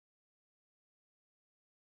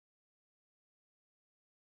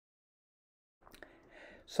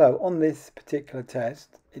So on this particular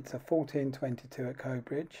test, it's a 1422 at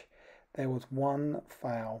Cobridge. There was one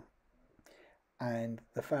foul, and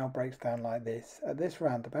the foul breaks down like this. At this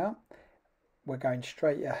roundabout, we're going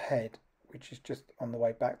straight ahead, which is just on the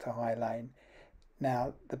way back to High Lane.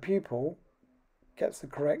 Now, the pupil gets the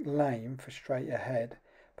correct lane for straight ahead,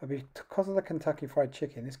 but because of the Kentucky Fried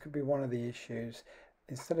Chicken, this could be one of the issues.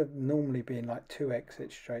 Instead of normally being like two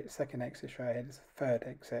exits straight, second exit straight ahead, it's a third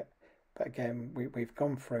exit. But again, we've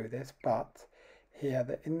gone through this, but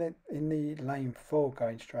here in the lane 4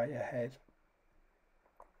 going straight ahead,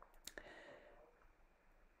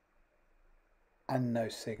 and no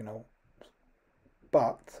signal.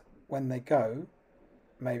 But when they go,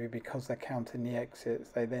 maybe because they're counting the exits,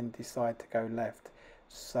 they then decide to go left.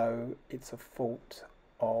 So it's a fault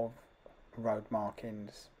of road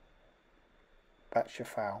markings. That's your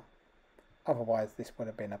foul. Otherwise, this would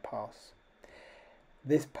have been a pass.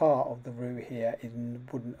 This part of the route here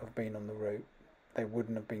wouldn't have been on the route. They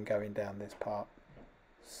wouldn't have been going down this part.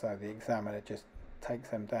 So the examiner just takes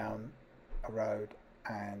them down a road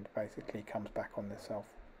and basically comes back on themselves.